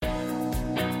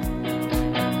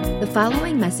The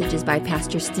following message is by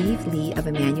Pastor Steve Lee of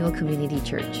Emmanuel Community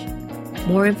Church.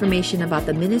 More information about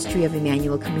the ministry of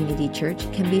Emmanuel Community Church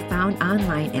can be found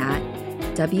online at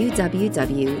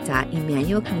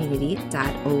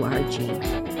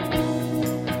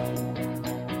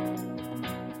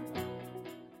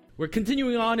www.emmanuelcommunity.org. We're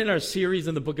continuing on in our series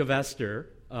in the book of Esther.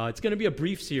 It's going to be a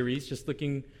brief series, just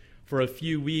looking for a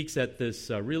few weeks at this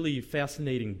really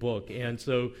fascinating book. And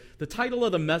so the title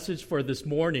of the message for this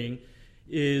morning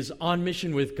is On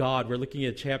Mission with God. We're looking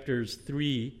at chapters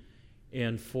 3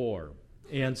 and 4.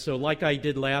 And so like I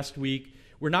did last week,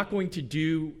 we're not going to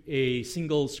do a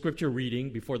single scripture reading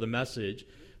before the message,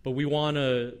 but we want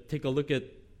to take a look at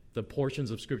the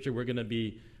portions of scripture we're going to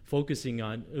be focusing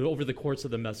on over the course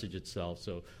of the message itself.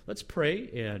 So let's pray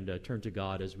and turn to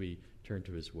God as we turn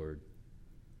to His Word.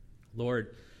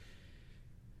 Lord,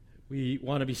 we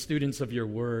want to be students of Your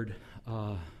Word,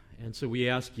 and so we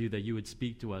ask You that You would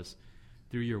speak to us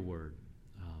through Your Word.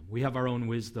 We have our own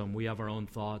wisdom, we have our own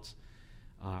thoughts,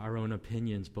 our own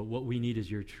opinions, but what we need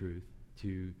is Your truth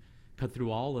to cut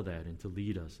through all of that and to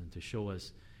lead us and to show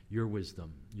us Your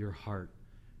wisdom, Your heart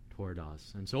toward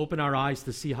us. And so open our eyes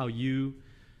to see how You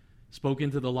spoke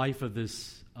into the life of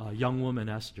this young woman,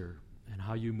 Esther, and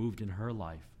how You moved in her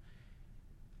life,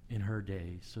 in her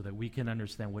day, so that we can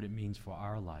understand what it means for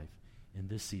our life in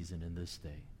this season, in this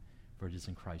day. For it is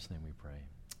in Christ's name we pray.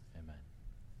 Amen.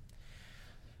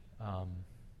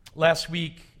 Last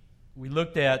week, we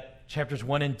looked at chapters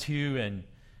 1 and 2, and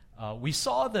we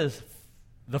saw the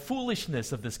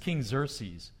foolishness of this King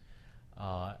Xerxes,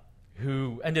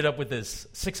 who ended up with this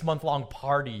 6-month-long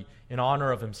party in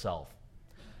honor of himself,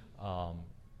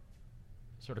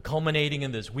 sort of culminating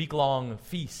in this week-long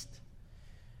feast.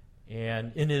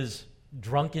 And in his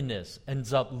drunkenness,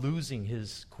 ends up losing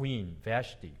his queen,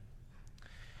 Vashti.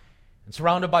 And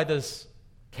surrounded by this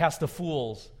cast of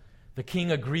fools, the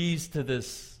king agrees to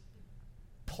this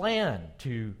plan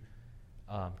to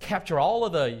capture all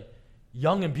of the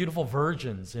young and beautiful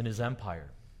virgins in his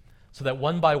empire, so that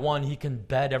one by one he can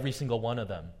bed every single one of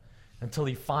them until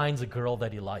he finds a girl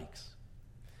that he likes.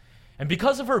 And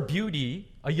because of her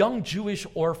beauty, a young Jewish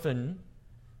orphan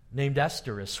named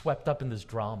Esther is swept up in this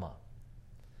drama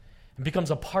and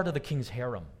becomes a part of the king's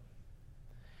harem.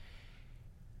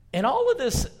 And all of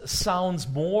this sounds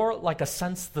more like the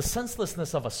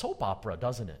senselessness of a soap opera,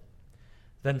 doesn't it?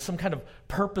 Than some kind of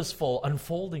purposeful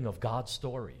unfolding of God's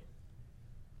story.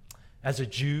 As a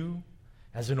Jew,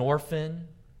 as an orphan,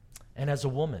 and as a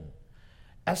woman,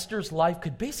 Esther's life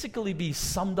could basically be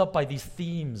summed up by these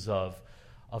themes of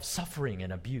suffering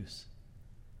and abuse.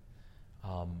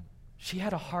 She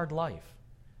had a hard life,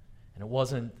 and it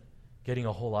wasn't getting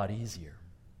a whole lot easier.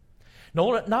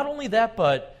 No, not only that,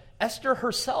 but Esther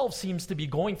herself seems to be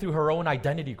going through her own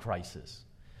identity crisis.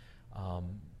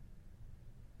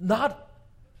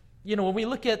 When we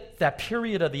look at that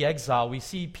period of the exile, we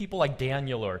see people like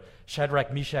Daniel or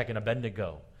Shadrach, Meshach, and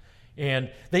Abednego.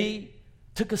 And they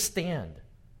took a stand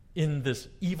in this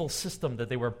evil system that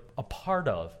they were a part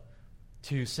of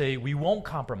to say, we won't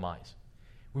compromise.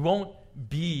 We won't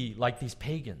be like these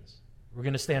pagans. We're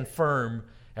going to stand firm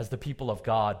as the people of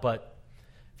God. But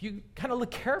if you kind of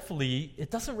look carefully, it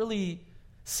doesn't really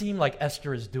seem like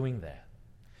Esther is doing that.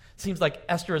 It seems like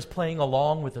Esther is playing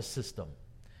along with the system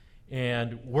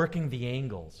and working the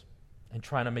angles and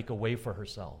trying to make a way for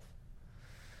herself.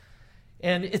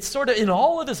 And it's sort of in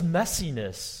all of this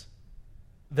messiness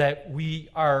that we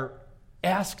are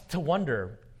asked to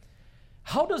wonder,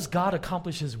 how does God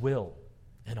accomplish His will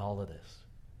in all of this?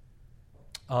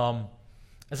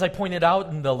 As I pointed out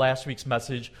in the last week's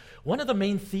message, one of the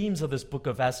main themes of this book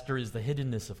of Esther is the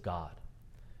hiddenness of God.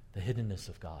 The hiddenness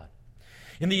of God.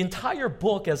 In the entire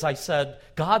book, as I said,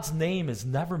 God's name is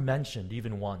never mentioned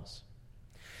even once.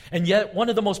 And yet, one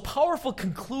of the most powerful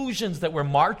conclusions that we're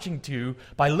marching to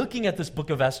by looking at this book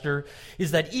of Esther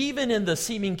is that even in the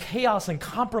seeming chaos and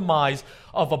compromise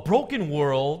of a broken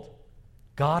world,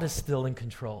 God is still in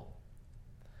control.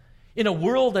 In a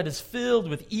world that is filled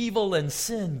with evil and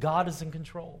sin, God is in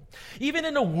control. Even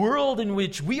in a world in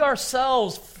which we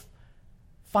ourselves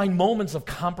find moments of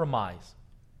compromise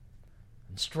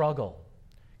and struggle,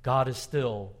 God is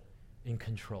still in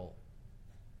control.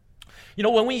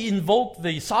 When we invoke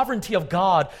the sovereignty of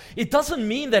God, it doesn't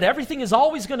mean that everything is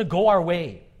always going to go our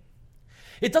way.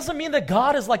 It doesn't mean that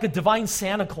God is like a divine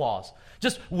Santa Claus,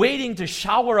 just waiting to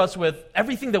shower us with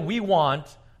everything that we want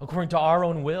according to our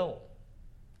own will.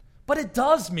 But it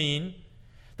does mean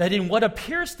that in what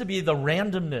appears to be the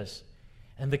randomness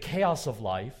and the chaos of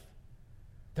life,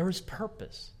 there is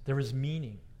purpose, there is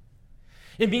meaning.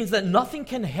 It means that nothing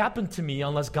can happen to me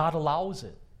unless God allows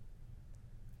it.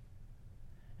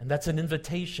 And that's an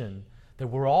invitation that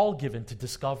we're all given to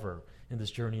discover in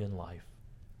this journey in life.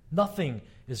 Nothing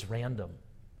is random.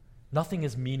 Nothing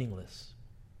is meaningless.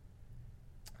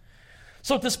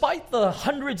 So despite the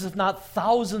hundreds, if not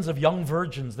thousands, of young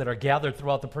virgins that are gathered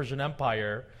throughout the Persian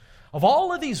Empire, of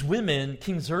all of these women,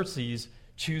 King Xerxes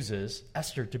chooses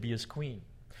Esther to be his queen.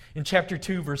 In chapter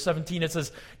 2, verse 17, it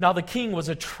says, "Now the king was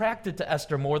attracted to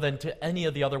Esther more than to any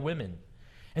of the other women,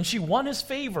 and she won his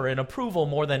favor and approval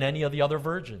more than any of the other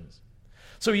virgins.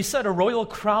 So he set a royal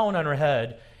crown on her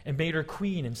head and made her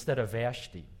queen instead of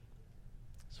Vashti."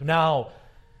 So now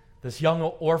this young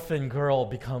orphan girl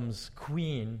becomes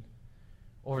queen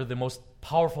over the most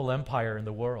powerful empire in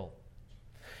the world.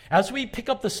 As we pick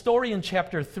up the story in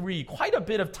chapter 3, quite a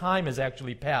bit of time has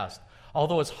actually passed,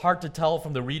 although it's hard to tell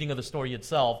from the reading of the story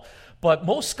itself. But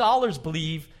most scholars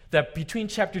believe that between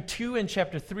chapter 2 and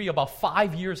chapter 3, about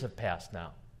 5 years have passed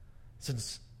now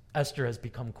since Esther has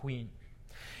become queen.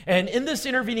 And in this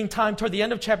intervening time, toward the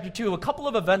end of chapter 2, a couple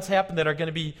of events happen that are going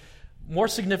to be more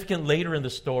significant later in the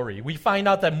story. We find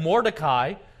out that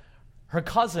Mordecai, her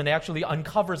cousin, actually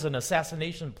uncovers an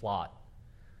assassination plot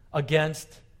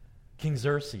against King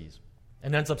Xerxes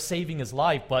and ends up saving his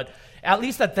life. But at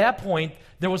least at that point,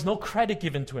 there was no credit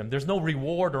given to him. There's no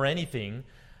reward or anything.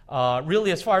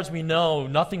 Really, as far as we know,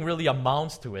 nothing really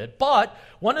amounts to it. But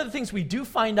one of the things we do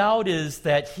find out is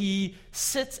that he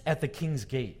sits at the king's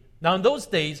gate. Now, in those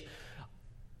days,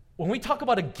 when we talk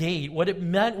about a gate, what it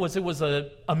meant was it was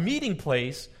a meeting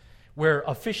place where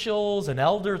officials and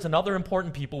elders and other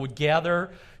important people would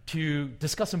gather to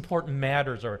discuss important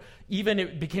matters, or even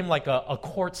it became like a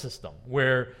court system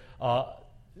where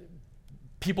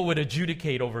people would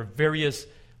adjudicate over various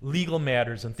legal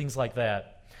matters and things like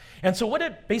that. And so what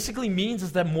it basically means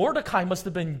is that Mordecai must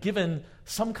have been given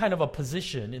some kind of a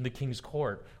position in the king's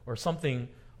court or something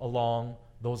along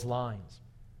those lines.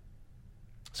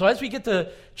 So as we get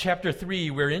to chapter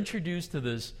 3, we're introduced to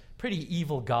this pretty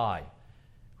evil guy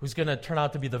who's going to turn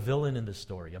out to be the villain in this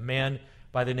story, a man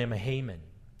by the name of Haman.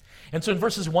 And so in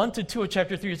verses 1 to 2 of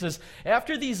chapter 3, it says,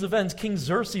 "After these events, King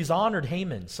Xerxes honored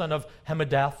Haman, son of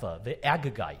Hammedatha, the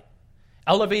Agagite,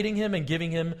 elevating him and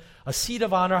giving him a seat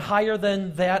of honor higher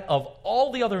than that of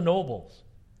all the other nobles.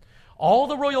 All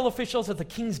the royal officials at the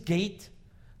king's gate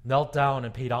knelt down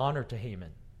and paid honor to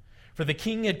Haman, for the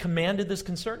king had commanded this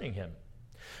concerning him.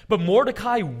 But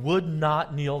Mordecai would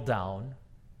not kneel down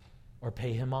or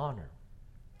pay him honor."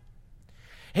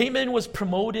 Haman was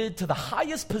promoted to the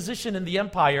highest position in the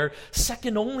empire,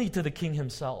 second only to the king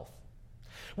himself.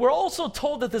 We're also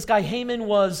told that this guy Haman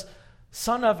was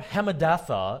son of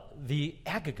Hammedatha, the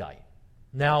Agagite.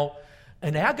 Now,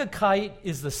 an Agagite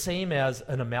is the same as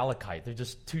an Amalekite. They're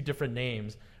just two different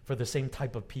names for the same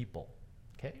type of people.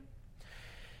 Okay?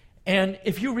 And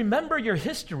if you remember your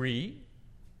history,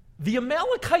 the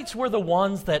Amalekites were the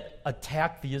ones that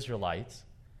attacked the Israelites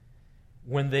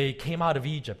when they came out of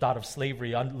Egypt, out of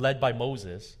slavery, led by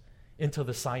Moses, into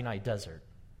the Sinai desert.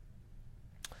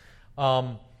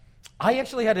 I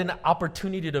actually had an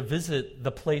opportunity to visit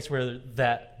the place where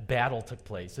that battle took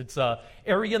place. It's an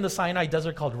area in the Sinai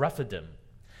desert called Rephidim.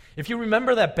 If you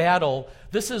remember that battle,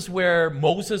 this is where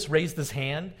Moses raised his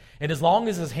hand, and as long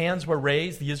as his hands were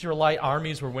raised, the Israelite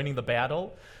armies were winning the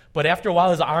battle. But after a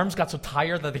while, his arms got so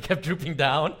tired that they kept drooping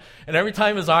down. And every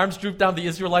time his arms drooped down, the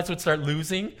Israelites would start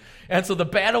losing. And so the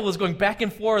battle was going back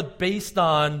and forth based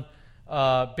on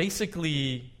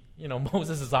basically,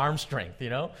 Moses' arm strength,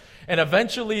 And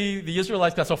eventually, the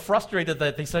Israelites got so frustrated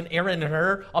that they sent Aaron and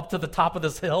Hur up to the top of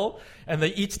this hill. And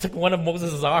they each took one of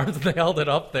Moses' arms and they held it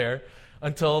up there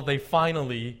until they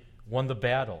finally won the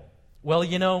battle. Well,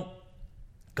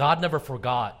 God never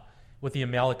forgot what the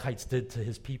Amalekites did to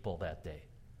his people that day.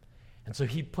 And so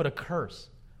he put a curse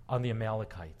on the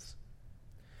Amalekites.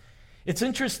 It's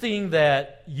interesting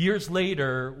that years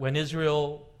later, when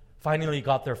Israel finally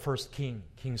got their first king,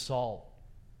 King Saul,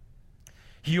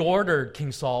 he ordered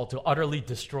King Saul to utterly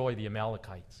destroy the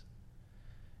Amalekites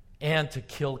and to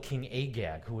kill King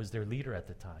Agag, who was their leader at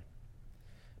the time.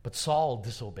 But Saul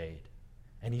disobeyed,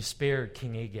 and he spared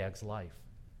King Agag's life.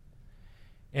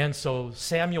 And so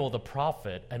Samuel the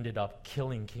prophet ended up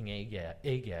killing King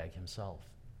Agag himself.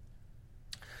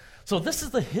 So this is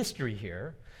the history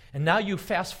here. And now you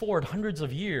fast forward hundreds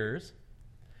of years,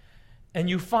 and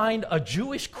you find a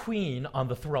Jewish queen on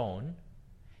the throne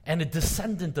and a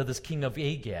descendant of this king of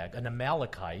Agag, an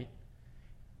Amalekite,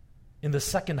 in the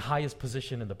second highest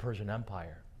position in the Persian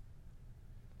Empire.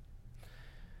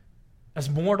 As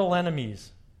mortal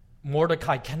enemies,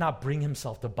 Mordecai cannot bring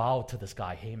himself to bow to this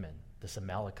guy Haman, this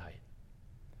Amalekite.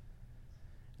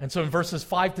 And so in verses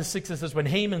 5 to 6, it says, when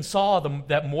Haman saw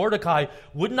that Mordecai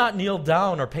would not kneel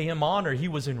down or pay him honor, he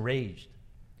was enraged.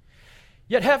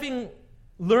 Yet having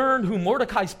learned who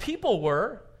Mordecai's people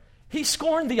were, he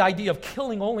scorned the idea of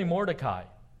killing only Mordecai.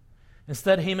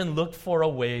 Instead, Haman looked for a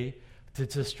way to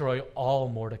destroy all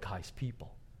Mordecai's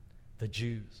people, the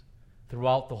Jews,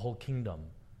 throughout the whole kingdom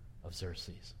of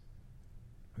Xerxes.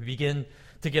 We begin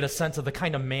to get a sense of the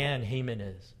kind of man Haman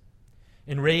is.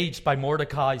 Enraged by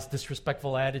Mordecai's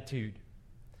disrespectful attitude,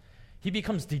 he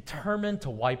becomes determined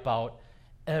to wipe out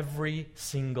every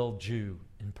single Jew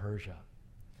in Persia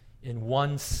in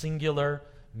one singular,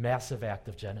 massive act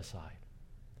of genocide.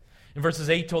 In verses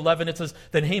 8 to 11, it says,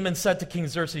 then Haman said to King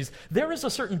Xerxes, there is a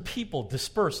certain people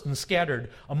dispersed and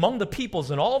scattered among the peoples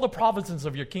in all the provinces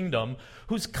of your kingdom,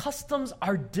 whose customs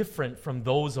are different from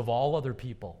those of all other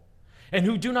people, and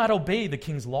who do not obey the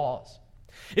king's laws.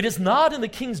 It is not in the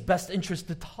king's best interest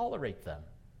to tolerate them.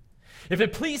 If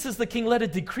it pleases the king, let a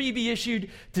decree be issued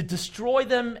to destroy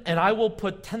them, and I will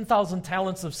put 10,000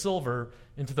 talents of silver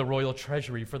into the royal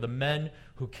treasury for the men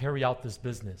who carry out this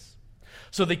business.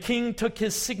 So the king took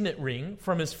his signet ring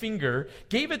from his finger,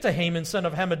 gave it to Haman, son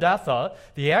of Hammedatha,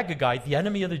 the Agagite, the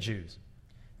enemy of the Jews.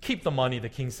 Keep the money, the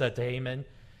king said to Haman,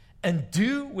 and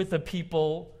do with the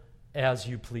people as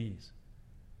you please.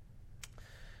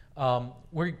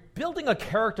 We're building a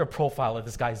character profile of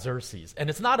this guy Xerxes, and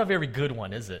it's not a very good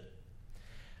one, is it?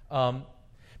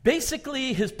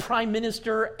 Basically, his prime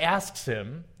minister asks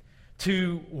him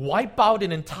to wipe out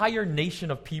an entire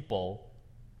nation of people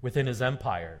within his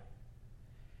empire.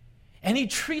 And he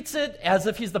treats it as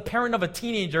if he's the parent of a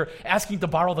teenager asking to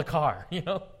borrow the car,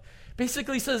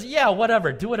 Basically says, yeah,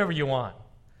 whatever, do whatever you want.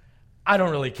 I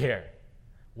don't really care.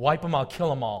 Wipe them out, kill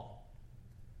them all.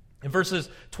 In verses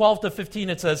 12 to 15,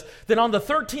 it says, then on the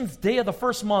 13th day of the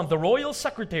first month, the royal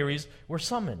secretaries were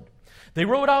summoned. They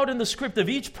wrote out in the script of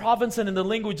each province and in the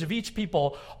language of each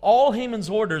people all Haman's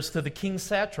orders to the king's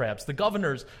satraps, the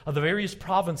governors of the various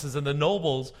provinces, and the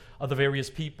nobles of the various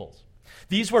peoples.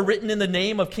 These were written in the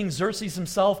name of King Xerxes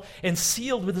himself and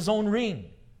sealed with his own ring.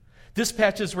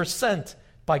 Dispatches were sent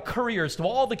by couriers to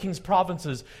all the king's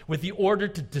provinces with the order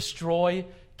to destroy,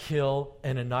 kill,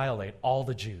 and annihilate all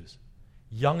the Jews,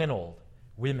 young and old,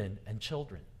 women and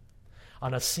children,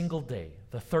 on a single day,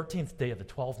 the 13th day of the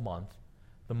 12th month,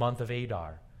 the month of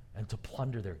Adar, and to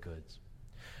plunder their goods.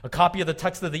 A copy of the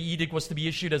text of the edict was to be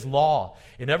issued as law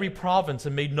in every province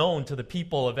and made known to the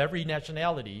people of every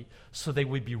nationality so they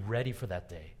would be ready for that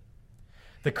day.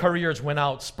 The couriers went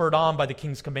out, spurred on by the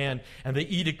king's command, and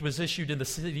the edict was issued in the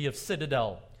city of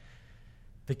Citadel.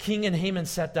 The king and Haman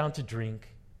sat down to drink,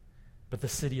 but the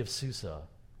city of Susa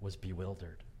was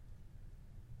bewildered.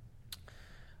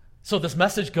 So this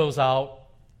message goes out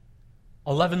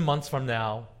 11 months from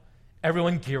now.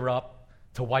 Everyone gear up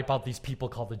to wipe out these people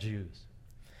called the Jews.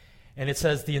 And it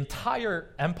says the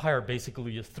entire empire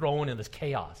basically is thrown in this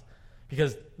chaos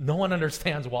because no one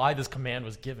understands why this command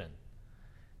was given.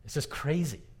 It's just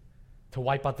crazy to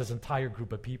wipe out this entire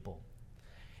group of people.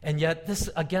 And yet this,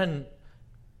 again,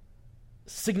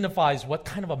 signifies what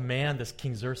kind of a man this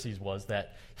King Xerxes was,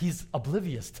 that he's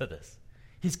oblivious to this.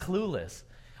 He's clueless.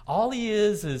 All he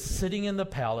is sitting in the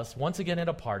palace, once again at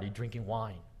a party, drinking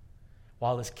wine,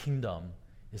 while his kingdom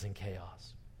is in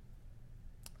chaos.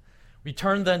 We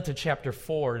turn then to chapter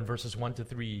 4 in verses 1 to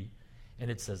 3, and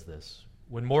it says this.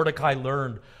 When Mordecai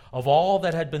learned of all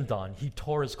that had been done, he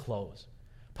tore his clothes,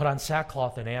 put on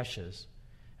sackcloth and ashes,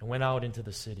 and went out into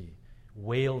the city,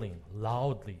 wailing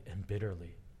loudly and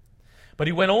bitterly. But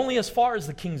he went only as far as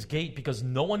the king's gate, because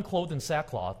no one clothed in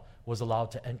sackcloth was allowed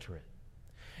to enter it.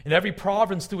 In every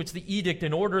province to which the edict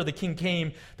and order of the king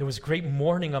came, there was great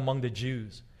mourning among the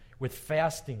Jews, with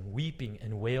fasting, weeping,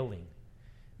 and wailing.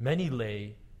 Many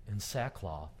lay in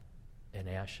sackcloth and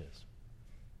ashes.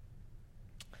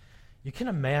 You can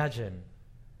imagine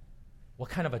what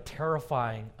kind of a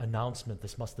terrifying announcement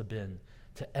this must have been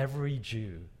to every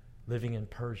Jew living in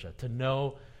Persia, to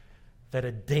know that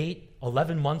a date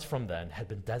 11 months from then had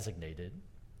been designated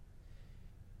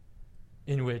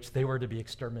in which they were to be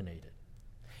exterminated.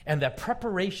 And that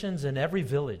preparations in every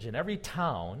village, in every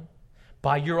town,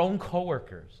 by your own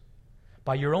coworkers,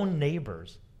 by your own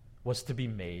neighbors, was to be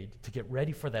made to get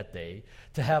ready for that day,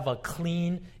 to have a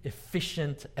clean,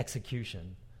 efficient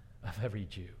execution of every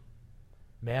Jew,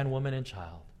 man, woman, and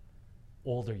child,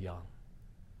 old or young.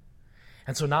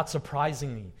 And so not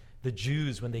surprisingly, the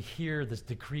Jews, when they hear this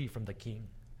decree from the king,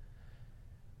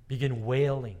 begin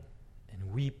wailing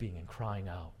and weeping and crying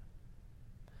out.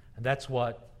 And that's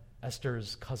what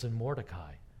Esther's cousin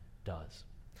Mordecai does.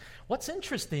 What's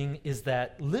interesting is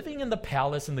that living in the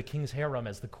palace in the king's harem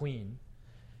as the queen,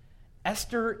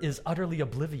 Esther is utterly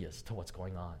oblivious to what's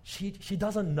going on. She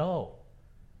doesn't know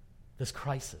this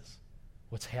crisis,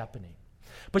 what's happening.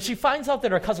 But she finds out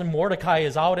that her cousin Mordecai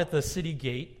is out at the city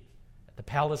gate, at the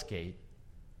palace gate,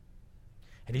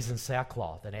 and he's in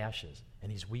sackcloth and ashes,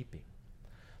 and he's weeping.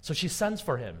 So she sends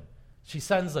for him. She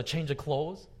sends a change of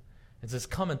clothes and says,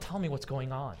 come and tell me what's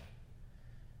going on.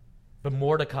 But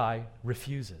Mordecai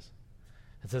refuses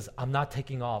and says, I'm not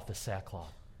taking off the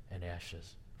sackcloth and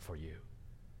ashes for you.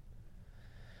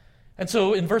 And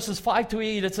so in verses 5 to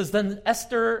 8, it says, then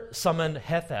Esther summoned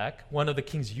Hathach, one of the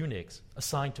king's eunuchs,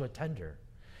 assigned to attend her,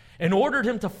 and ordered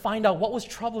him to find out what was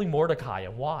troubling Mordecai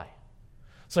and why.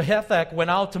 So Hathach went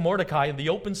out to Mordecai in the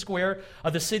open square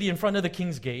of the city in front of the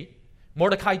king's gate.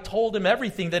 Mordecai told him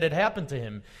everything that had happened to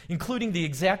him, including the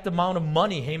exact amount of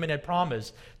money Haman had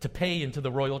promised to pay into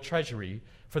the royal treasury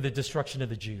for the destruction of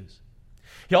the Jews.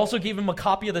 He also gave him a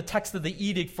copy of the text of the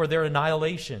edict for their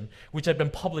annihilation, which had been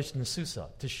published in Susa,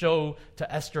 to show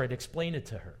to Esther and explain it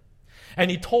to her.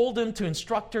 And he told him to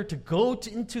instruct her to go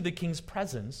into the king's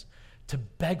presence to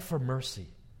beg for mercy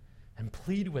and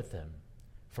plead with him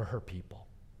for her people.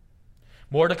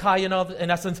 Mordecai, in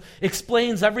essence,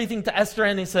 explains everything to Esther,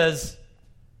 and he says,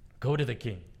 go to the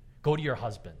king, go to your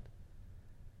husband,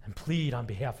 and plead on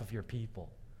behalf of your people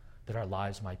that our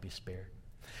lives might be spared.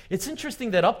 It's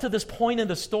interesting that up to this point in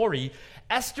the story,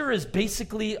 Esther is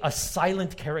basically a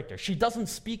silent character. She doesn't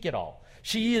speak at all.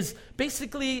 She is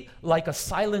basically like a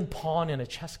silent pawn in a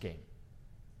chess game.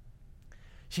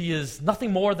 She is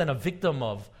nothing more than a victim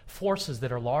of forces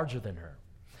that are larger than her.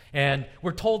 And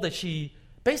we're told that she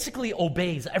basically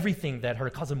obeys everything that her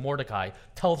cousin Mordecai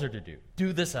tells her to do.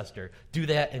 Do this, Esther. Do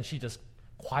that. And she just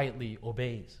quietly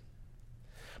obeys.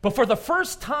 But for the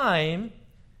first time,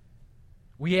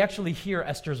 we actually hear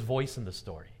Esther's voice in the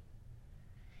story.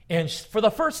 And for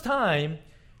the first time,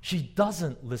 she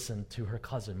doesn't listen to her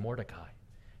cousin Mordecai.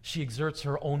 She exerts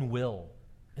her own will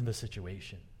in the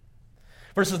situation.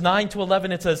 Verses 9 to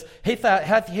 11, it says,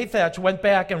 Hathach went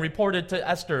back and reported to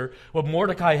Esther what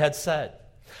Mordecai had said.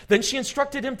 Then she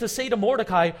instructed him to say to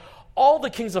Mordecai, all the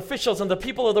king's officials and the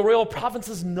people of the royal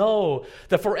provinces know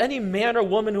that for any man or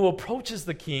woman who approaches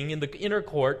the king in the inner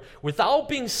court without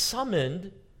being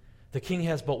summoned, the king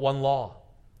has but one law,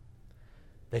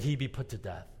 that he be put to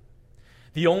death.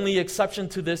 The only exception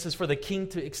to this is for the king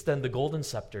to extend the golden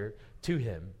scepter to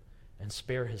him and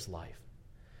spare his life.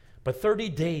 But 30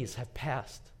 days have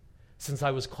passed since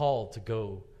I was called to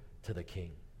go to the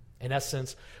king. In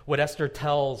essence, what Esther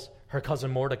tells her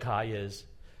cousin Mordecai is,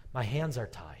 my hands are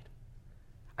tied.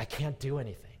 I can't do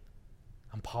anything.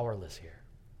 I'm powerless here.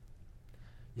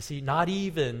 You see, not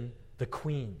even the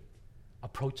queen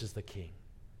approaches the king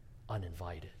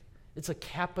uninvited. It's a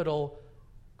capital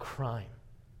crime.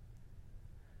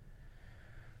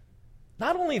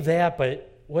 Not only that,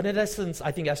 but what in essence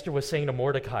I think Esther was saying to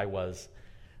Mordecai was,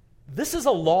 this is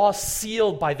a law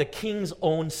sealed by the king's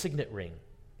own signet ring.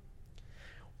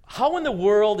 How in the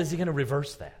world is he going to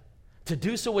reverse that? To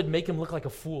do so would make him look like a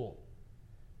fool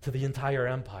to the entire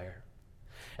empire.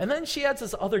 And then she adds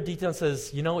this other detail and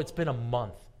says, it's been a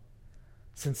month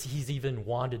since he's even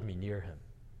wanted me near him.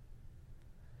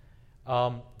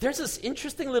 There's this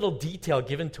interesting little detail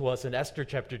given to us in Esther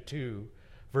chapter 2,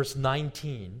 verse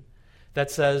 19,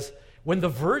 that says, when the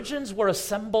virgins were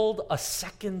assembled a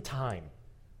second time,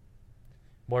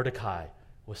 Mordecai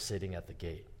was sitting at the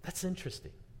gate. That's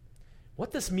interesting.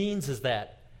 What this means is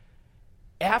that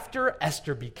after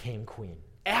Esther became queen,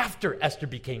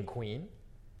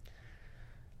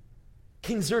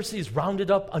 King Xerxes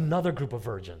rounded up another group of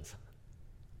virgins.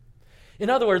 In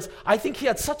other words, I think he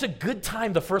had such a good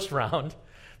time the first round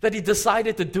that he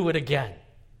decided to do it again.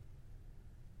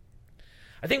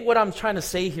 I think what I'm trying to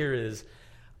say here is,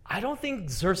 I don't think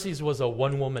Xerxes was a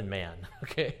one-woman man,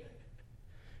 okay?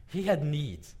 He had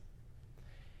needs.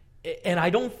 And I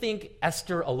don't think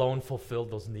Esther alone fulfilled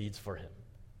those needs for him.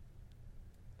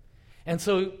 And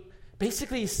so,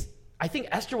 basically, I think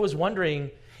Esther was wondering,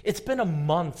 it's been a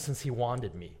month since he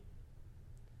wanted me.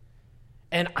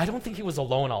 And I don't think he was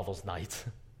alone all those nights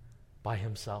by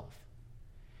himself.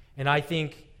 And I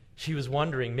think she was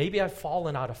wondering, maybe I've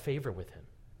fallen out of favor with him.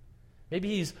 Maybe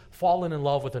he's fallen in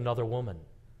love with another woman.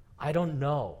 I don't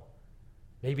know.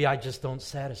 Maybe I just don't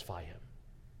satisfy him.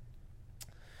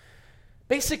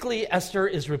 Basically, Esther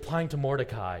is replying to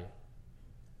Mordecai,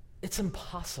 it's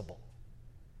impossible.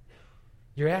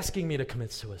 You're asking me to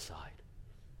commit suicide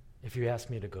if you ask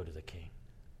me to go to the king.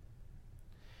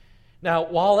 Now,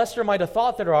 while Esther might have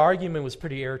thought that her argument was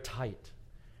pretty airtight,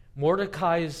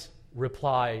 Mordecai's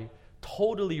reply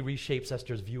totally reshapes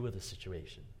Esther's view of the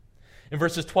situation. In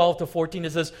verses 12 to 14,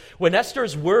 it says, when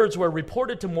Esther's words were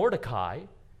reported to Mordecai,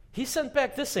 he sent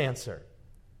back this answer.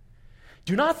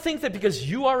 Do not think that because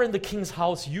you are in the king's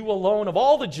house, you alone of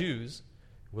all the Jews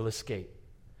will escape.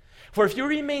 For if you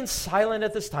remain silent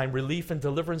at this time, relief and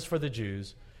deliverance for the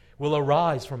Jews will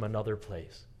arise from another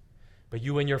place. But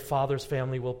you and your father's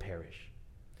family will perish.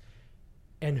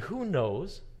 And who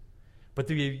knows, but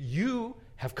you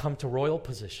have come to royal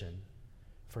position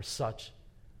for such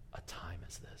a time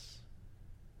as this.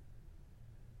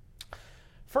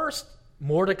 First,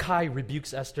 Mordecai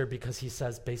rebukes Esther because he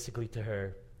says basically to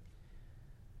her,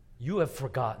 you have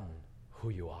forgotten who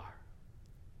you are.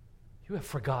 You have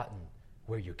forgotten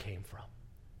where you came from.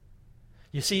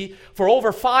 You see, for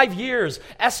over 5 years,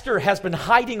 Esther has been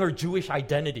hiding her Jewish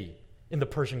identity in the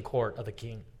Persian court of the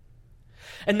king.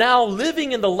 And now,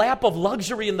 living in the lap of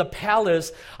luxury in the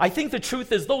palace, I think the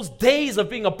truth is those days of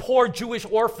being a poor Jewish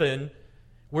orphan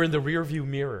were in the rearview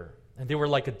mirror, and they were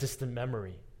like a distant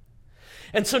memory.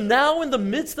 And so now, in the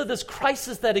midst of this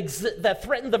crisis that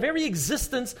threatened the very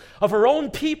existence of her own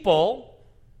people,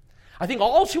 I think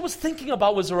all she was thinking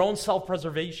about was her own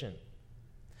self-preservation.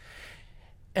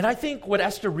 And I think what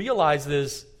Esther realized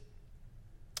is,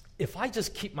 if I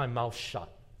just keep my mouth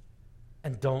shut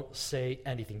and don't say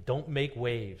anything, don't make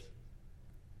waves,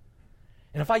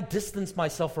 and if I distance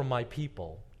myself from my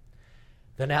people,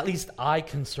 then at least I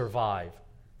can survive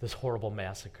this horrible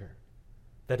massacre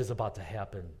that is about to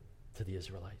happen to the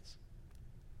Israelites.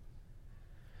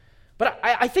 But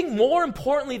I think more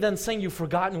importantly than saying you've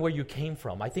forgotten where you came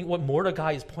from, I think what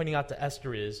Mordecai is pointing out to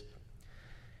Esther is,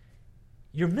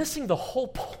 you're missing the whole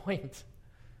point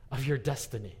of your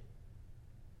destiny.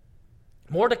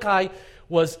 Mordecai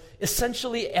was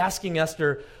essentially asking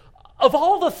Esther, of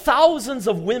all the thousands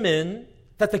of women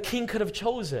that the king could have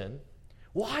chosen,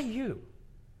 why you?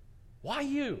 Why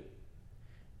you?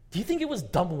 Do you think it was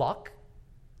dumb luck?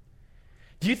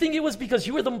 Do you think it was because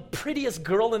you were the prettiest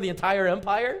girl in the entire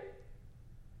empire?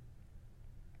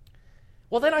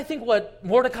 Well, then I think what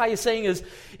Mordecai is saying is,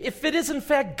 if it is in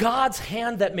fact God's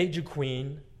hand that made you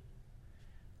queen,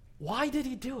 why did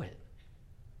he do it?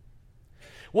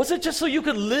 Was it just so you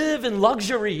could live in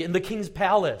luxury in the king's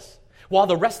palace while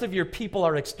the rest of your people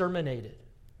are exterminated?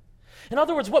 In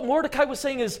other words, what Mordecai was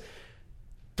saying is,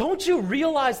 don't you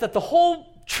realize that the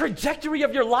whole trajectory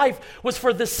of your life was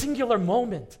for this singular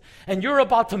moment, and you're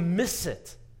about to miss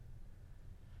it?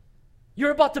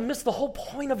 You're about to miss the whole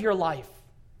point of your life.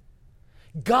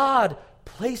 God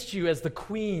placed you as the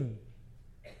queen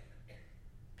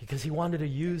because he wanted to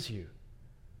use you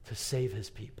to save his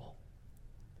people.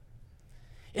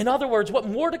 In other words, what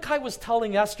Mordecai was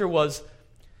telling Esther was,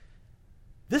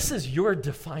 this is your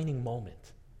defining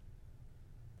moment.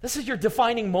 This is your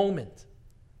defining moment.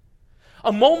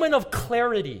 A moment of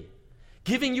clarity,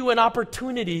 giving you an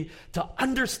opportunity to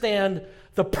understand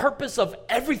the purpose of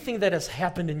everything that has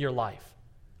happened in your life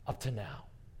up to now.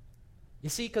 You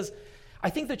see, because I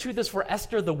think the truth is for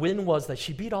Esther, the win was that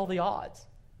she beat all the odds.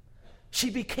 She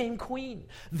became queen.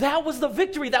 That was the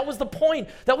victory. That was the point.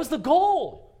 That was the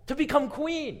goal, to become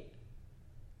queen.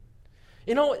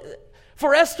 You know,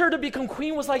 for Esther to become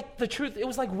queen was like the truth. It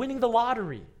was like winning the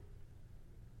lottery.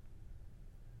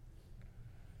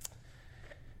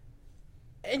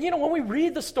 And, when we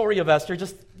read the story of Esther,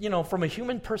 just, from a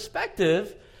human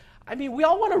perspective, I mean, we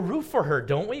all want to root for her,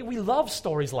 don't we? We love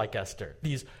stories like Esther,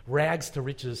 these rags to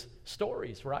riches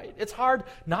stories, right? It's hard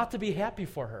not to be happy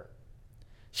for her.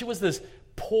 She was this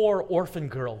poor orphan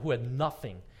girl who had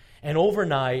nothing, and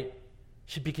overnight,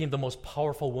 she became the most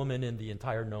powerful woman in the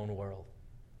entire known world.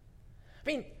 I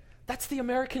mean, that's the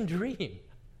American dream.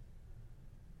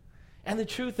 And the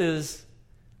truth is,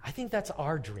 I think that's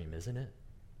our dream, isn't it?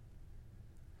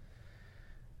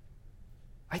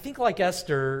 I think like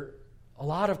Esther, a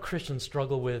lot of Christians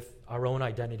struggle with our own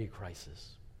identity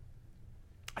crisis.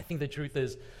 I think the truth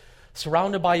is,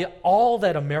 surrounded by all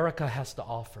that America has to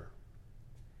offer,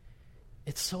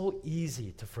 it's so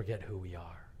easy to forget who we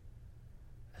are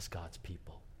as God's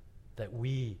people, that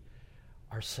we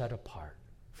are set apart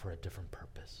for a different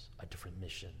purpose, a different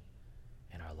mission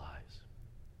in our lives.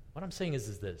 What I'm saying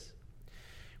is this: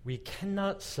 we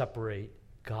cannot separate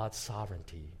God's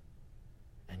sovereignty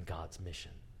and God's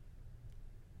mission.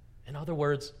 In other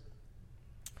words,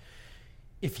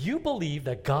 if you believe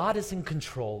that God is in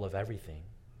control of everything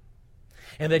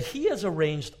and that he has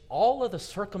arranged all of the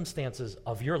circumstances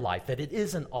of your life, that it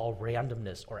isn't all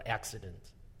randomness or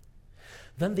accident,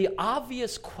 then the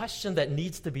obvious question that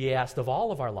needs to be asked of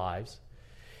all of our lives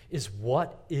is,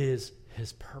 what is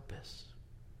his purpose?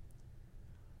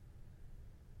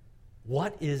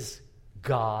 What is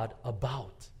God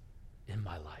about in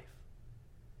my life?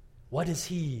 What is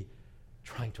he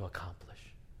trying to accomplish?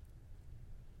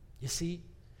 You see,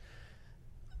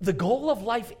 the goal of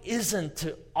life isn't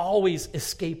to always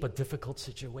escape a difficult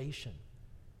situation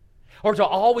or to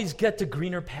always get to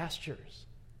greener pastures.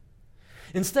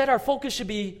 Instead, our focus should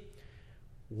be,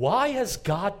 why has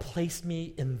God placed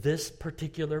me in this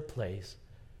particular place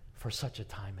for such a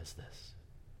time as this?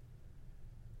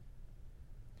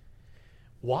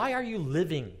 Why are you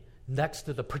living next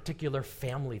to the particular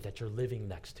family that you're living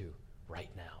next to right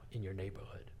now in your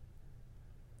neighborhood?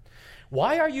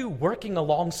 Why are you working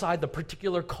alongside the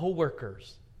particular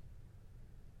coworkers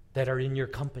that are in your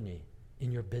company,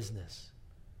 in your business,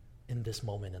 in this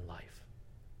moment in life?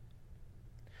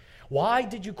 Why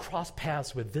did you cross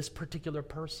paths with this particular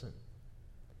person?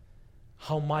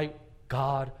 How might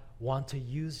God want to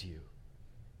use you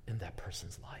in that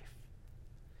person's life?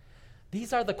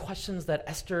 These are the questions that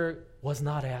Esther was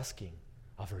not asking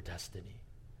of her destiny,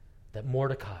 that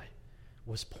Mordecai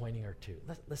was pointing her to.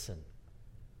 Listen,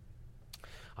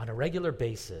 on a regular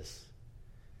basis,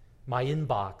 my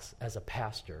inbox as a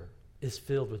pastor is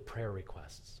filled with prayer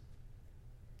requests,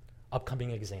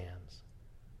 upcoming exams,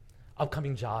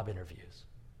 upcoming job interviews,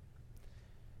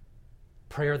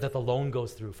 prayer that the loan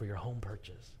goes through for your home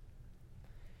purchase.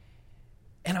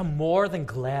 And I'm more than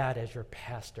glad as your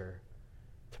pastor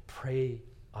to pray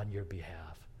on your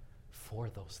behalf for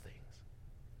those things.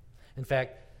 In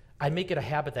fact, I make it a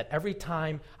habit that every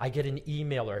time I get an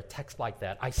email or a text like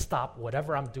that, I stop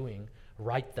whatever I'm doing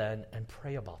right then and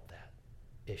pray about that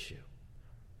issue.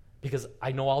 Because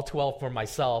I know all too well for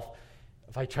myself,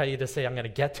 if I try to say I'm going to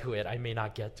get to it, I may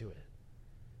not get to it.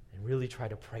 And really try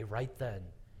to pray right then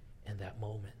in that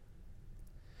moment.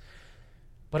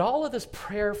 But all of this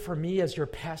prayer for me as your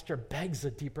pastor begs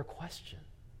a deeper question.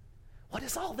 What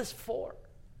is all this for?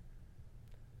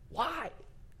 Why?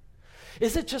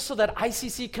 Is it just so that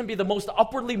ICC can be the most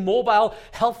upwardly mobile,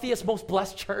 healthiest, most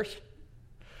blessed church?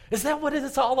 Is that what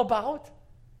it's all about?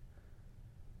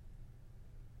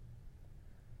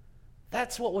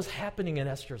 That's what was happening in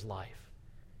Esther's life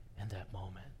in that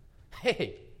moment.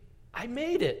 Hey, I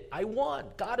made it. I won.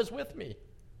 God is with me.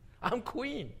 I'm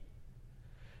queen.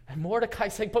 And Mordecai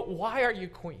saying, but why are you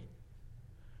queen?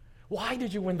 Why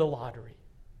did you win the lottery?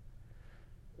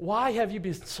 Why have you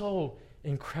been so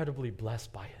incredibly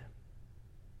blessed by him?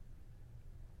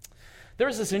 There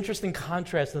is this interesting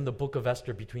contrast in the book of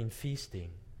Esther between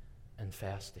feasting and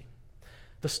fasting.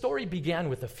 The story began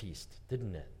with a feast,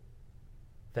 didn't it?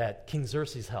 That King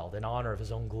Xerxes held in honor of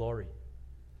his own glory.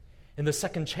 In the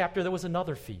second chapter, there was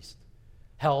another feast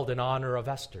held in honor of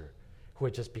Esther, who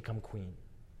had just become queen.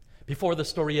 Before the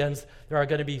story ends, there are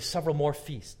going to be several more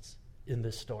feasts in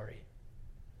this story.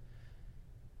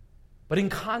 But in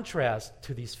contrast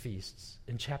to these feasts,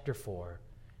 in chapter 4,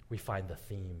 we find the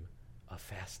theme of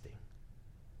fasting.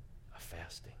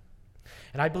 Fasting.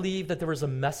 And I believe that there is a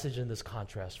message in this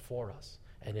contrast for us,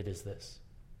 and it is this.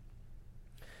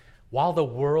 While the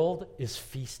world is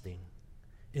feasting,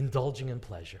 indulging in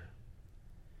pleasure,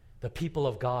 the people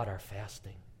of God are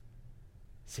fasting,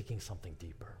 seeking something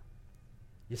deeper.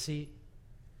 You see,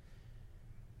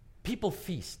 people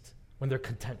feast when they're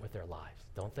content with their lives,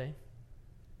 don't they?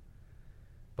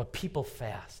 But people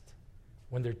fast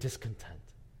when they're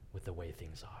discontent with the way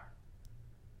things are,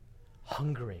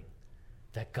 hungering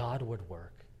that God would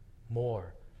work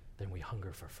more than we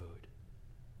hunger for food.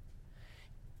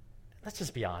 Let's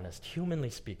just be honest. Humanly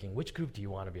speaking, which group do you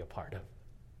want to be a part of?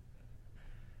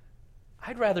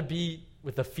 I'd rather be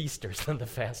with the feasters than the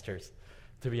fasters,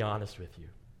 to be honest with you.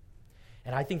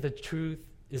 And I think the truth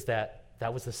is that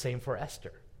was the same for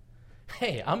Esther.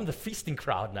 Hey, I'm the feasting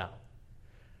crowd now.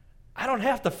 I don't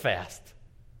have to fast.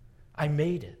 I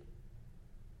made it.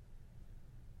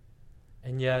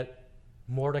 And yet,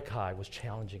 Mordecai was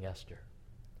challenging Esther.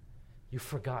 You've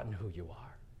forgotten who you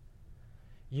are.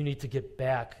 You need to get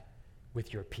back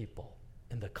with your people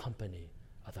in the company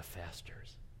of the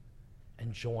fasters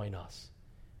and join us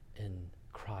in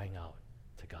crying out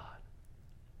to God.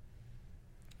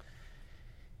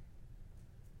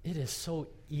 It is so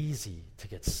easy to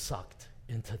get sucked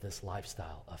into this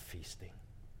lifestyle of feasting,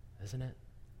 isn't it?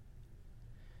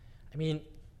 I mean,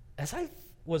 as I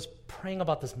was praying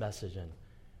about this message and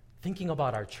thinking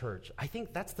about our church, I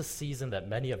think that's the season that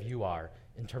many of you are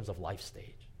in terms of life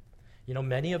stage. You know,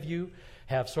 many of you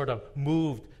have sort of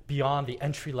moved beyond the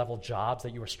entry-level jobs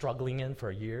that you were struggling in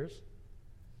for years.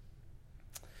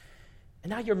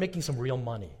 And now you're making some real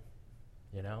money,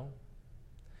 you know?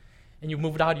 And you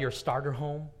moved out of your starter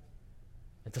home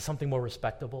into something more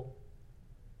respectable.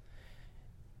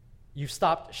 You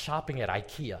stopped shopping at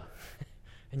IKEA,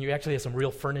 and you actually have some real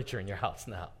furniture in your house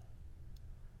now.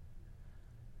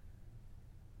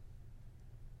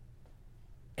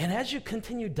 And as you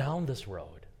continue down this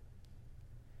road,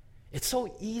 It's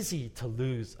so easy to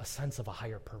lose a sense of a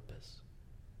higher purpose.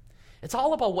 It's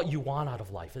all about what you want out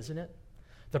of life, isn't it?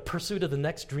 The pursuit of the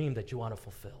next dream that you want to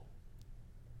fulfill.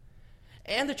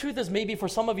 And the truth is, maybe for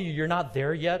some of you, you're not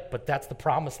there yet, but that's the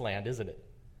promised land, isn't it?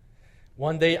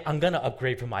 One day, I'm going to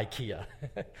upgrade from IKEA,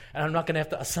 and I'm not going to have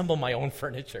to assemble my own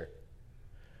furniture,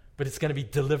 but it's going to be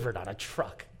delivered on a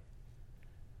truck.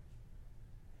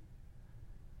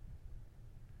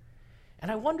 And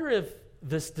I wonder if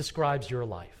this describes your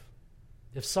life.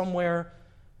 If somewhere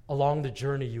along the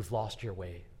journey you've lost your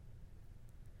way.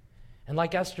 And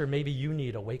like Esther, maybe you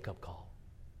need a wake-up call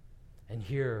and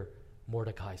hear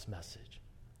Mordecai's message.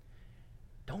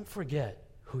 Don't forget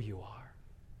who you are.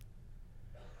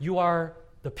 You are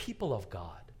the people of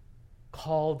God,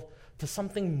 called to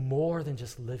something more than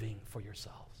just living for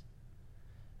yourselves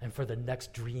and for the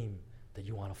next dream that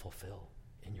you want to fulfill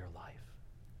in your life.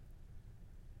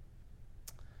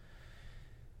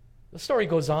 The story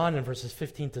goes on in verses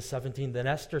 15 to 17. Then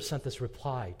Esther sent this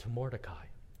reply to Mordecai.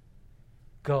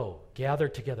 Go, gather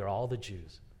together all the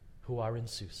Jews who are in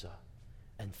Susa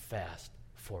and fast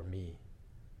for me.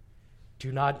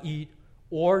 Do not eat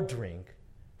or drink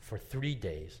for 3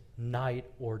 days, night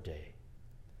or day.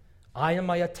 I and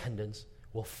my attendants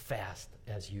will fast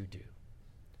as you do.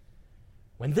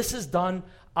 When this is done,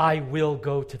 I will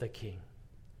go to the king,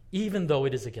 even though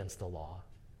it is against the law.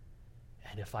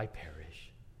 And if I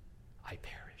perish, I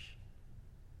perish.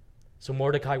 So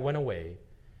Mordecai went away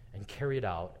and carried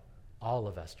out all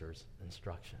of Esther's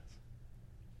instructions.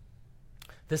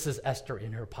 This is Esther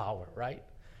in her power, right?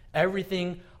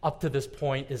 Everything up to this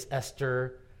point is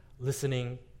Esther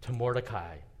listening to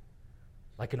Mordecai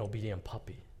like an obedient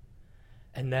puppy.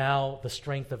 And now the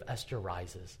strength of Esther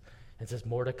rises and says,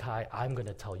 Mordecai, I'm going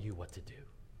to tell you what to do.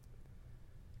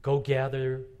 Go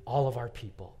gather all of our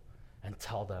people and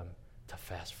tell them to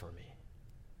fast for me.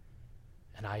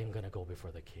 And I am going to go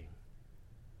before the king.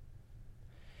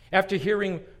 After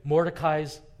hearing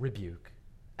Mordecai's rebuke,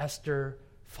 Esther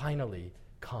finally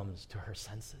comes to her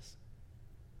senses.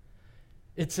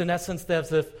 It's in essence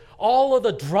as if all of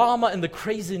the drama and the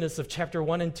craziness of chapter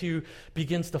 1 and 2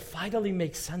 begins to finally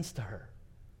make sense to her.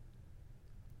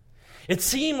 It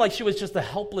seemed like she was just a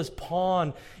helpless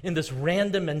pawn in this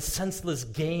random and senseless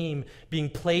game being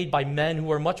played by men who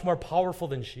were much more powerful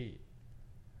than she.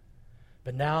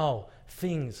 But now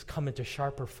things come into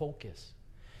sharper focus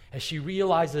as she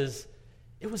realizes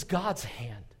it was God's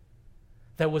hand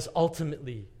that was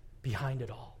ultimately behind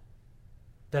it all.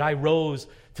 That I rose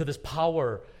to this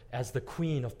power as the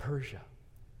queen of Persia.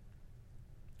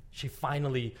 She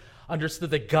finally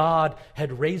understood that God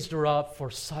had raised her up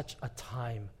for such a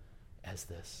time as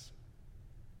this.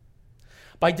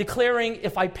 By declaring,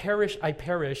 if I perish, I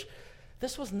perish,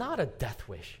 this was not a death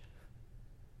wish.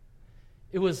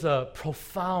 It was a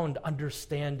profound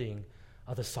understanding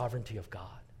of the sovereignty of God.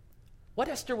 What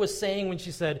Esther was saying when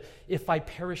she said, if I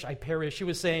perish, I perish, she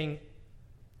was saying,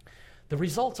 the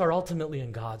results are ultimately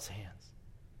in God's hands.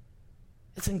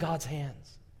 It's in God's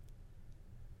hands.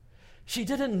 She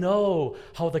didn't know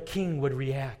how the king would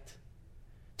react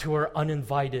to her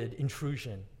uninvited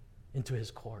intrusion into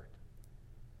his court.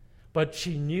 But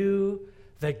she knew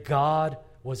that God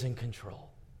was in control.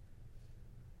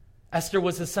 Esther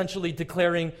was essentially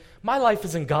declaring, my life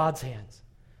is in God's hands.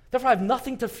 Therefore, I have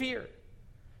nothing to fear,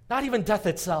 not even death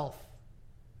itself.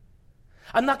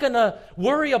 I'm not going to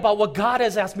worry about what God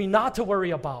has asked me not to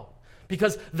worry about,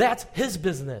 because that's his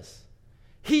business.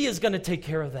 He is going to take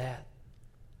care of that.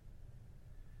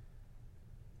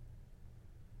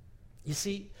 You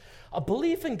see, a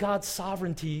belief in God's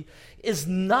sovereignty is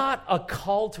not a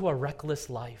call to a reckless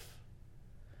life,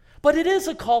 but it is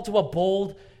a call to a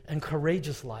bold and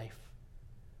courageous life,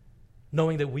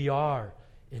 knowing that we are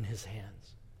in his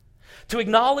hands. To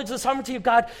acknowledge the sovereignty of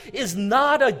God is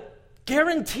not a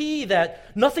guarantee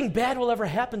that nothing bad will ever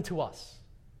happen to us.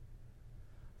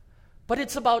 But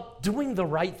it's about doing the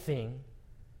right thing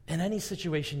in any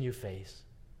situation you face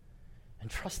and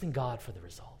trusting God for the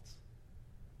results,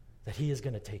 that he is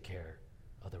going to take care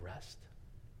of the rest.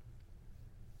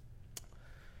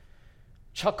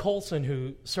 Chuck Colson,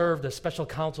 who served as special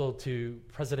counsel to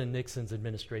President Nixon's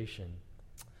administration,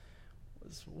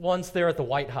 was once there at the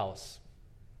White House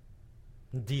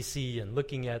in D.C. and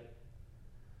looking at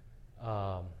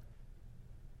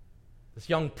this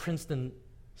young Princeton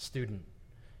student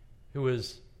who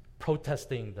was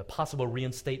protesting the possible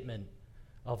reinstatement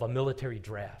of a military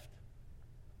draft.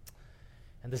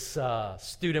 And this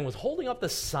student was holding up the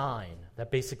sign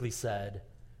that basically said,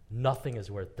 "Nothing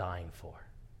is worth dying for."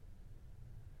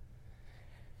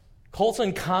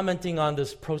 Colson, commenting on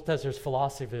this protester's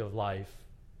philosophy of life,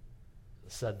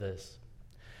 said this: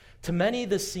 To many,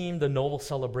 this seemed a noble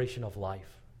celebration of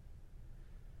life.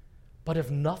 But if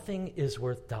nothing is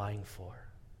worth dying for,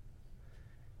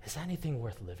 is anything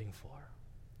worth living for?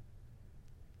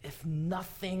 If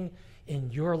nothing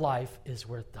in your life is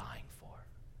worth dying for,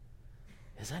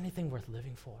 is anything worth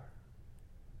living for?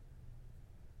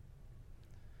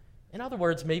 In other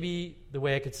words, maybe the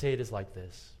way I could say it is like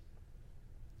this.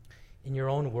 In your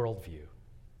own worldview,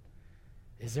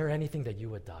 is there anything that you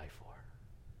would die for?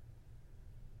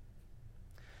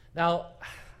 Now,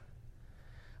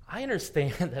 I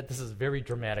understand that this is very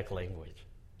dramatic language.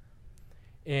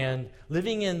 And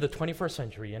living in the 21st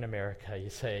century in America, you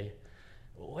say,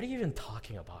 what are you even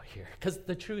talking about here? Because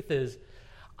the truth is,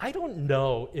 I don't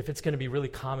know if it's going to be really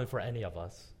common for any of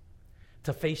us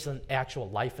to face an actual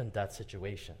life and death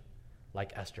situation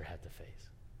like Esther had to face.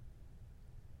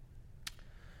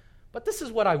 But this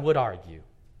is what I would argue,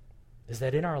 is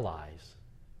that in our lives,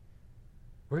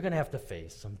 we're going to have to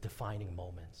face some defining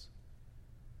moments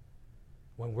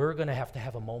when we're going to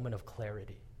have a moment of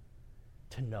clarity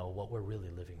to know what we're really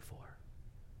living for.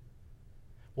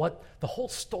 What the whole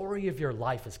story of your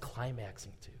life is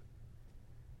climaxing to.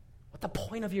 What the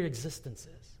point of your existence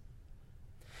is.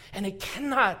 And it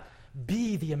cannot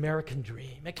be the American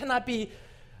dream. It cannot be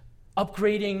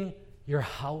upgrading your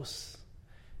house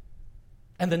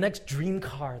and the next dream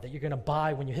car that you're going to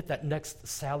buy when you hit that next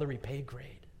salary pay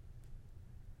grade.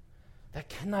 That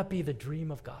cannot be the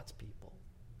dream of God's people.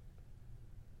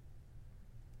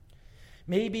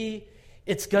 Maybe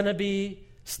it's going to be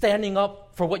standing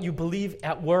up for what you believe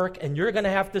at work, and you're going to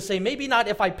have to say, maybe not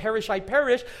if I perish, I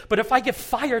perish, but if I get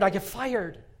fired, I get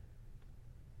fired.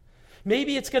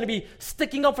 Maybe it's going to be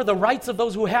sticking up for the rights of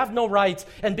those who have no rights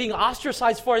and being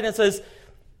ostracized for it, and it says,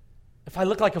 if I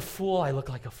look like a fool, I look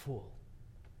like a fool.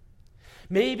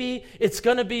 Maybe it's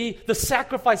going to be the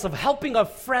sacrifice of helping a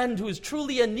friend who is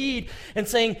truly in need and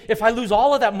saying, if I lose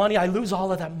all of that money, I lose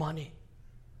all of that money.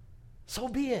 So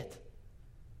be it.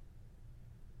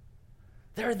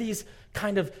 There are these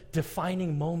kind of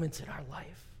defining moments in our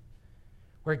life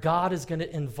where God is going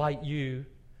to invite you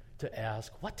to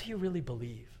ask, what do you really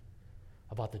believe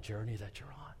about the journey that you're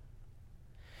on?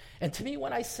 And to me,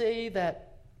 when I say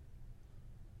that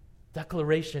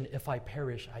declaration, if I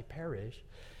perish, I perish,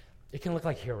 it can look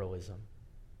like heroism.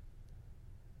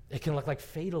 It can look like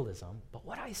fatalism. But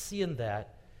what I see in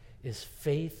that is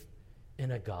faith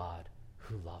in a God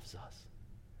who loves us.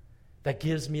 That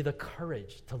gives me the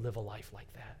courage to live a life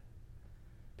like that.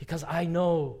 Because I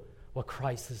know what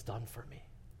Christ has done for me.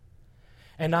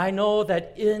 And I know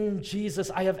that in Jesus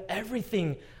I have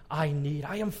everything I need.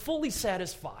 I am fully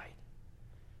satisfied.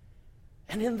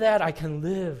 And in that I can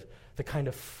live the kind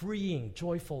of freeing,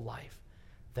 joyful life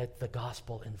that the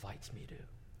gospel invites me to.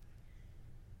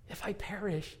 If I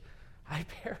perish, I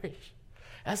perish.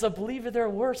 As a believer, there are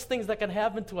worse things that can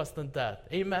happen to us than death.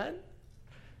 Amen?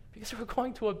 Because we're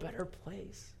going to a better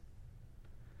place.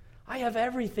 I have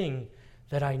everything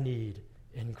that I need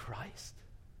in Christ.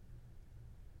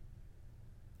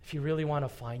 If you really want to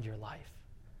find your life,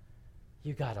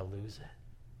 you got to lose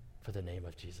it for the name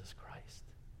of Jesus Christ.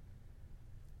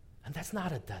 And that's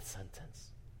not a death sentence.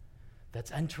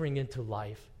 That's entering into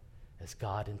life as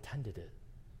God intended it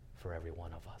for every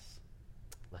one of us.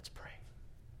 Let's pray.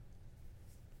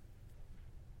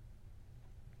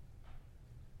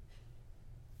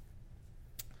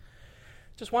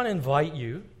 Just want to invite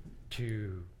you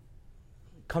to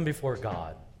come before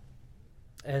God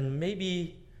and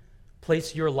maybe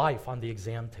place your life on the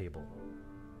exam table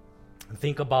and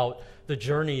think about the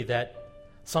journey that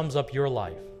sums up your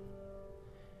life.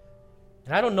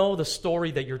 And I don't know the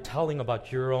story that you're telling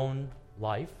about your own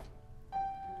life,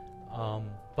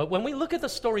 but when we look at the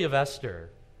story of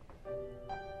Esther,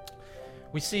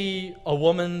 we see a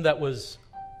woman that was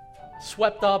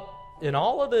swept up in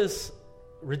all of this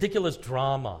ridiculous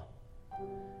drama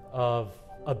of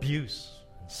abuse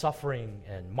and suffering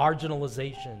and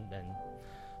marginalization, and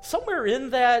somewhere in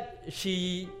that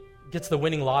she gets the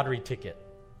winning lottery ticket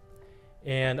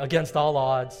and against all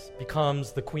odds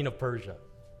becomes the Queen of Persia.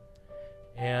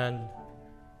 And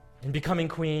in becoming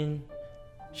queen,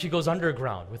 she goes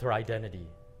underground with her identity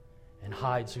and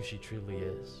hides who she truly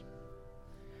is.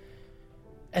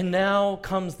 And now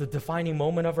comes the defining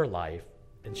moment of her life,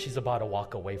 and she's about to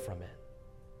walk away from it.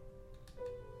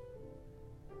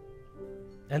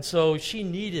 And so she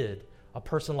needed a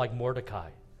person like Mordecai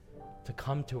to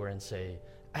come to her and say,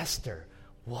 Esther,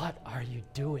 what are you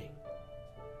doing?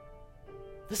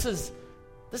 This is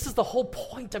the whole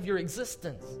point of your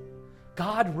existence.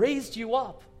 God raised you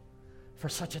up for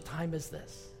such a time as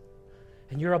this.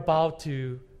 And you're about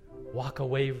to walk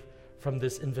away from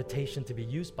this invitation to be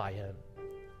used by him.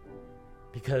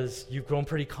 because you've grown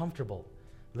pretty comfortable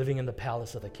living in the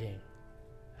palace of the king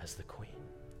as the queen.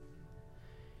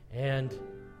 And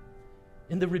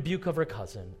in the rebuke of her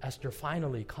cousin, Esther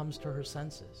finally comes to her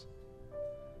senses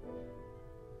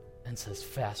and says,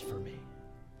 fast for me.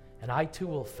 And I too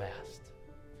will fast.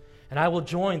 And I will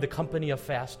join the company of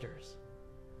fasters.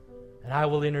 And I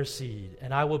will intercede.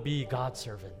 And I will be God's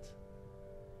servant.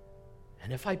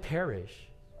 And if I perish,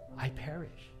 I perish.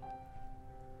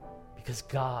 Because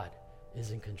God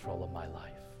is in control of my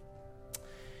life.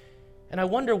 And I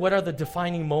wonder, what are the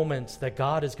defining moments that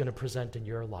God is going to present in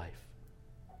your life?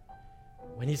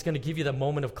 When he's going to give you the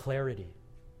moment of clarity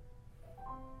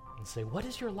and say, what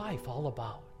is your life all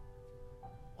about?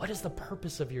 What is the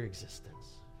purpose of your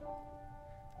existence?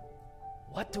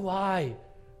 What do I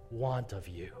want of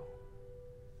you?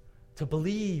 To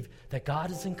believe that God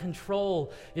is in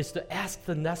control is to ask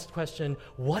the next question,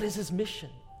 what is his mission?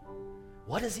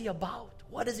 What is he about?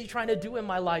 What is he trying to do in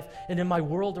my life and in my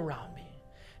world around me?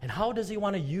 And how does he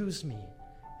want to use me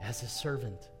as his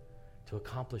servant to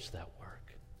accomplish that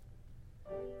work?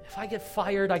 If I get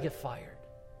fired, I get fired.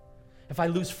 If I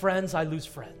lose friends, I lose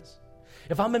friends.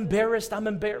 If I'm embarrassed, I'm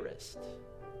embarrassed.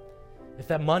 If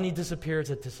that money disappears,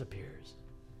 it disappears.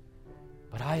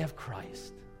 But I have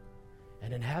Christ.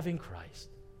 And in having Christ,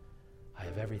 I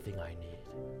have everything I need.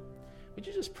 Would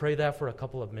you just pray that for a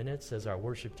couple of minutes as our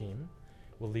worship team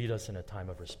will lead us in a time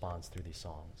of response through these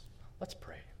songs? Let's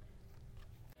pray.